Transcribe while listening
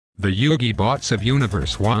The Yu-Gi-Botz of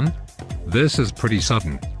Universe 1? This is pretty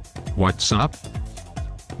sudden. What's up?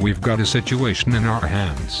 We've got a situation in our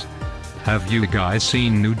hands. Have you guys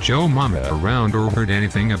seen new Joe Mama around or heard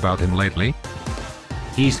anything about him lately?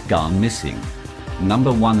 He's gone missing.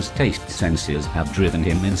 Number one's taste sensors have driven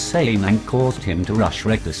him insane and caused him to rush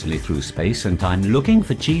recklessly through space and time looking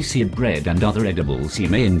for cheesy bread and other edibles he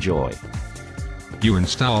may enjoy. You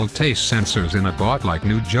installed taste sensors in a bot like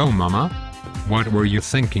new Joe Mama? What were you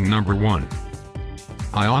thinking, number one?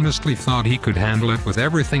 I honestly thought he could handle it with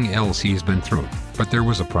everything else he's been through, but there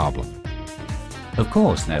was a problem. Of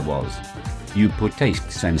course there was. You put taste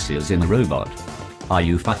sensors in a robot. Are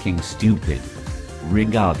you fucking stupid?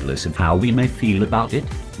 Regardless of how we may feel about it,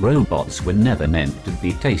 robots were never meant to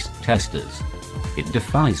be taste testers. It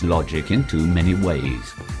defies logic in too many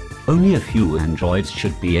ways. Only a few androids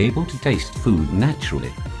should be able to taste food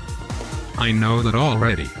naturally. I know that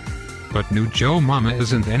already. But new Joe Mama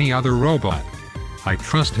isn't any other robot. I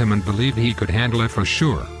trust him and believe he could handle it for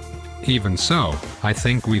sure. Even so, I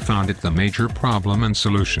think we found it the major problem and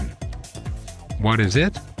solution. What is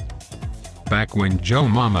it? Back when Joe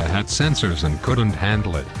Mama had sensors and couldn't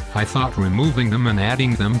handle it, I thought removing them and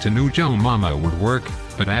adding them to new Joe Mama would work,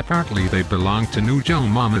 but apparently they belonged to new Joe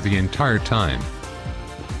Mama the entire time.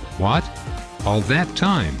 What? All that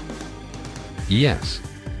time? Yes.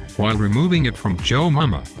 While removing it from Joe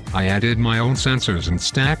Mama, I added my own sensors and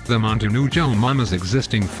stacked them onto new Joe Mama's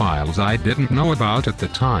existing files I didn't know about at the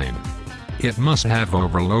time. It must have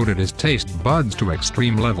overloaded his taste buds to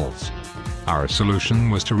extreme levels. Our solution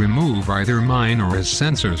was to remove either mine or his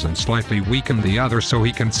sensors and slightly weaken the other so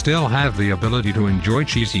he can still have the ability to enjoy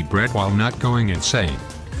cheesy bread while not going insane.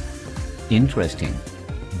 Interesting.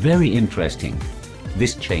 Very interesting.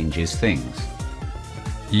 This changes things.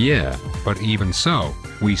 Yeah, but even so,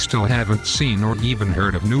 we still haven't seen or even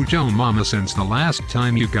heard of new Joe Mama since the last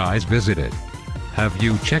time you guys visited. Have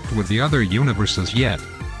you checked with the other universes yet?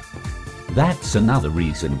 That's another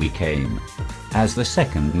reason we came. As the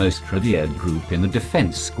second most revered group in the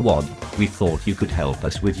defense squad, we thought you could help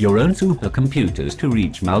us with your own supercomputers to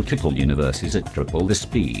reach multiple universes at triple the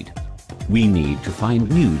speed. We need to find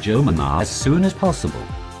new Joe Mama as soon as possible.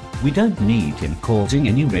 We don't need him causing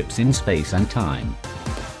any rips in space and time.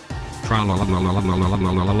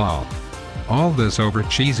 Tra-la-la-la-la-la-la-la-la-la. All this over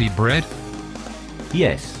cheesy bread?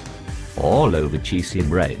 Yes. All over cheesy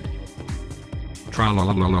bread.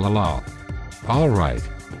 Tra-la-la-la-la-la-la. Alright.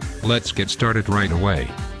 Let's get started right away.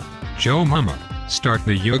 Joe Mama, start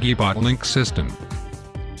the Yu-Gi-Botz link system.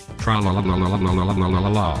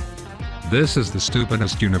 Tra-la-la-la-la-la-la-la-la-la. This is the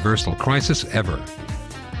stupidest universal crisis ever.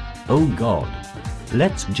 Oh god.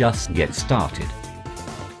 Let's just get started.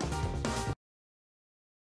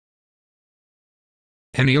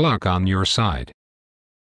 Any luck on your side?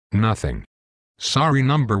 Nothing. Sorry,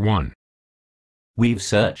 number one. We've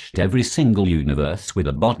searched every single universe with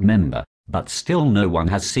a bot member, but still no one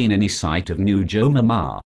has seen any sight of new Joe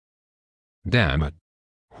Mama. Damn it.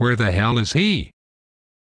 Where the hell is he?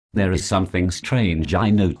 There is something strange I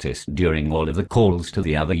noticed during all of the calls to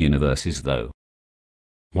the other universes though.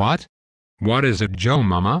 What? What is it, Joe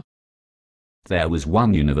Mama? There was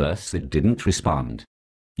one universe that didn't respond.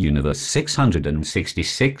 Universe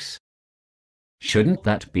 666? Shouldn't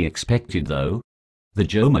that be expected though? The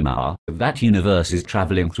Joe Mama of that universe is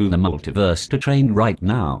traveling through the multiverse to train right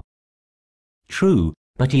now. True,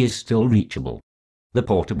 but he is still reachable. The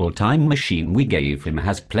portable time machine we gave him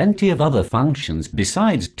has plenty of other functions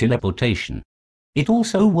besides teleportation. It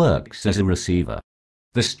also works as a receiver.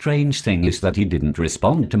 The strange thing is that he didn't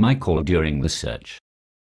respond to my call during the search.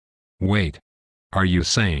 Wait. Are you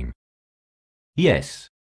saying? Yes.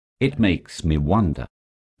 It makes me wonder.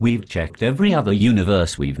 We've checked every other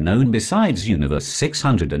universe we've known besides Universe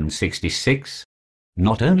 666.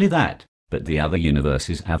 Not only that, but the other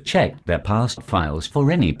universes have checked their past files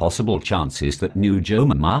for any possible chances that new Joe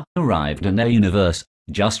Mama arrived in their universe,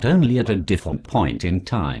 just only at a different point in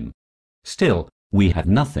time. Still, we have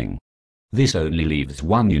nothing. This only leaves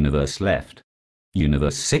one universe left.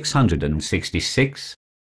 Universe 666.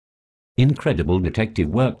 Incredible detective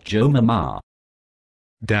work, Joe Mama.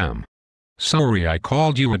 Damn. Sorry I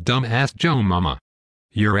called you a dumbass, Joe Mama.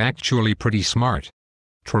 You're actually pretty smart.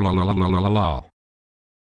 Tra-la-la-la-la-la-la.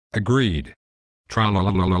 Agreed.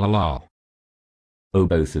 Tra-la-la-la-la-la-la. Oh,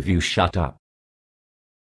 both of you shut up.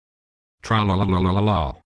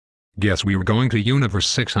 Tra-la-la-la-la-la-la. Guess we were going to Universe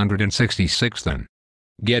 666 then.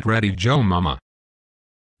 Get ready, Joe Mama.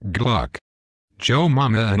 Good luck. Joe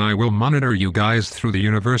Mama and I will monitor you guys through the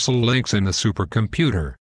universal links in the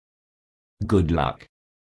supercomputer. Good luck.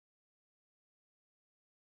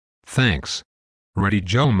 Thanks. Ready,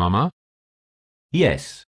 Joe Mama?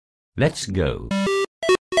 Yes. Let's go.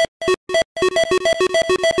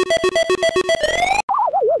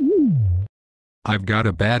 I've got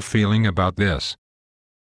a bad feeling about this.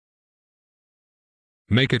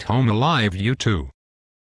 Make it home alive, you two.